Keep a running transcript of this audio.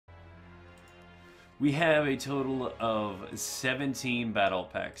We have a total of 17 battle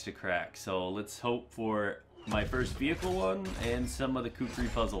packs to crack, so let's hope for my first vehicle one and some of the Kukri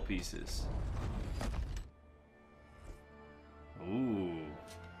puzzle pieces. Ooh.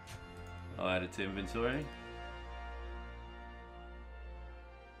 I'll add it to inventory.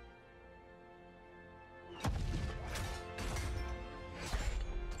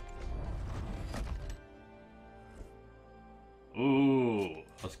 Ooh.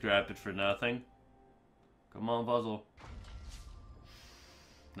 I'll scrap it for nothing. Come on, puzzle.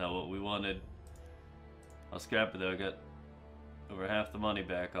 Not what we wanted. I'll scrap it though, I got over half the money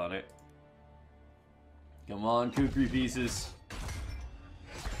back on it. Come on, Kukri pieces.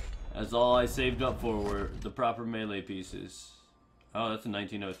 That's all I saved up for were the proper melee pieces. Oh, that's a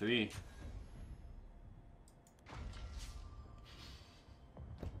 1903.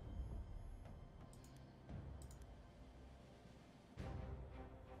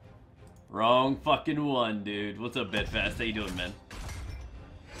 Wrong fucking one, dude. What's up, Bedfast? How you doing, man?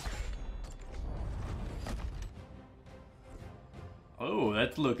 Oh,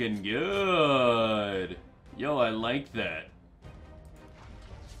 that's looking good. Yo, I like that.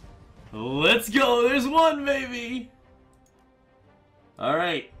 Let's go. There's one, baby. All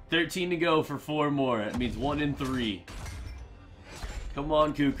right, 13 to go for 4 more. That means 1 in 3. Come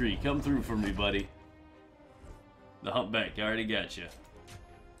on, Kukri. Come through for me, buddy. The humpback. I already got you.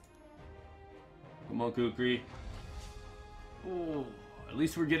 Come on, Kukri. Oh, at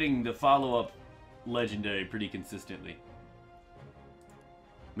least we're getting the follow-up legendary pretty consistently.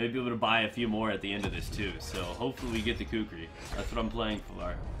 Maybe able to buy a few more at the end of this too, so hopefully we get the Kukri. That's what I'm playing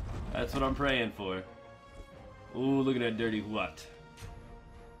for. That's what I'm praying for. Ooh, look at that dirty what.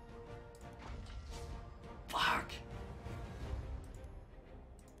 Fuck.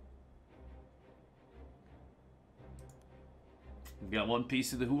 We've got one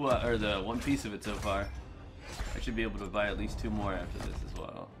piece of the hua, or the one piece of it so far. I should be able to buy at least 2 more after this as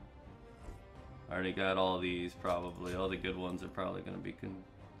well. I already got all these probably. All the good ones are probably going to be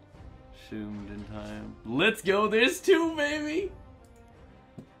consumed in time. Let's go! There's 2, baby!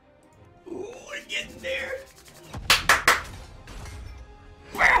 Ooh, we're getting there!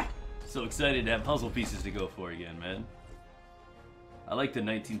 So excited to have puzzle pieces to go for again, man. I like the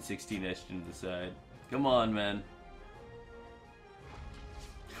 1916 etched into the side. Come on, man.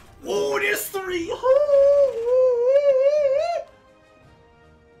 Oh, there's 3!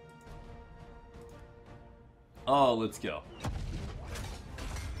 Oh, let's go.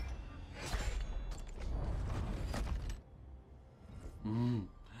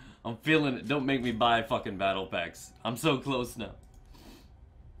 I'm feeling it. Don't make me buy fucking battle packs. I'm so close now.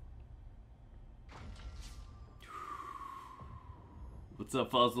 What's up,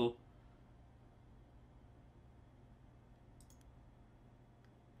 puzzle?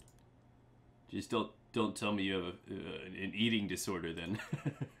 Just don't tell me you have an eating disorder then.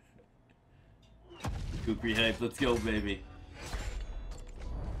 Kukri hype, let's go, baby.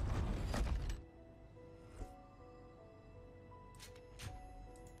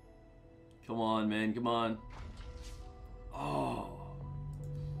 Come on, man, come on. Oh.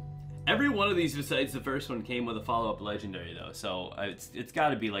 Every one of these besides the first one came with a follow-up legendary though, so it's got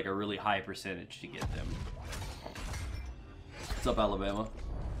to be like a really high percentage to get them. What's up, Alabama?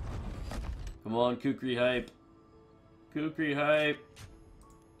 Come on, Kukri hype. Kukri hype.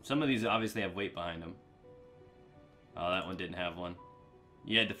 Some of these obviously have weight behind them. Oh, that one didn't have one.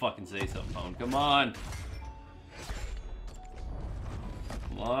 You had to fucking say something, phone. Come on.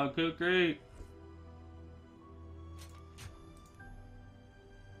 Come on, Kukri.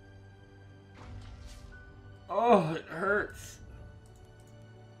 Oh, it hurts.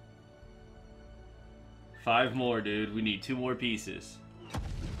 5 more, dude. We need 2 more pieces.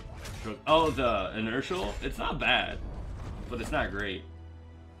 Oh, the inertial? It's not bad, but it's not great.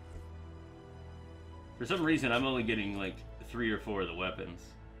 For some reason, I'm only getting like 3 or 4 of the weapons.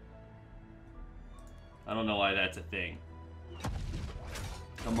 I don't know why that's a thing.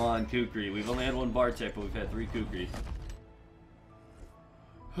 Come on, Kukri. We've only had 1 Bartek, but we've had 3 Kukri.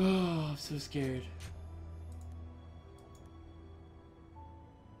 Oh, I'm so scared.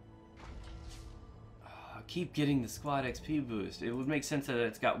 Keep getting the squad XP boost. It would make sense that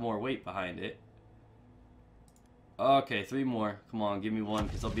it's got more weight behind it. Okay, 3 more. Come on, give me 1,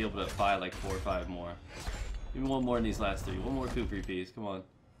 because I'll be able to buy like 4 or 5 more. Give me 1 more in these last 3. 1 more Kukri piece. Come on.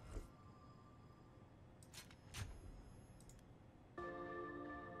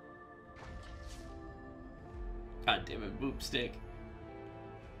 God damn it, boop stick.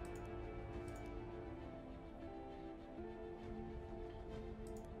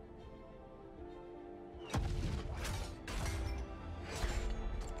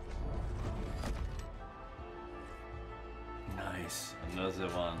 Nice. Another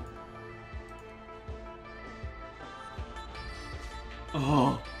one.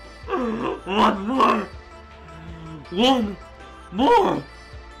 Oh. One more. One more.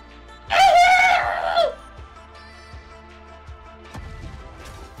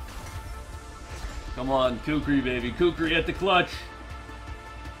 Come on, Kukri, baby. Kukri at the clutch.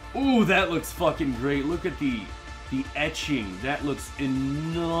 Ooh, that looks fucking great. Look at the etching. That looks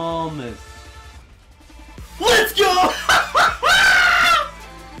enormous. Let's go!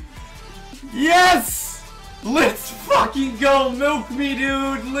 Yes! Let's fucking go! Milk me,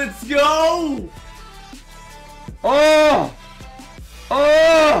 dude! Let's go! Oh!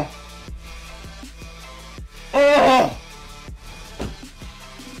 Oh!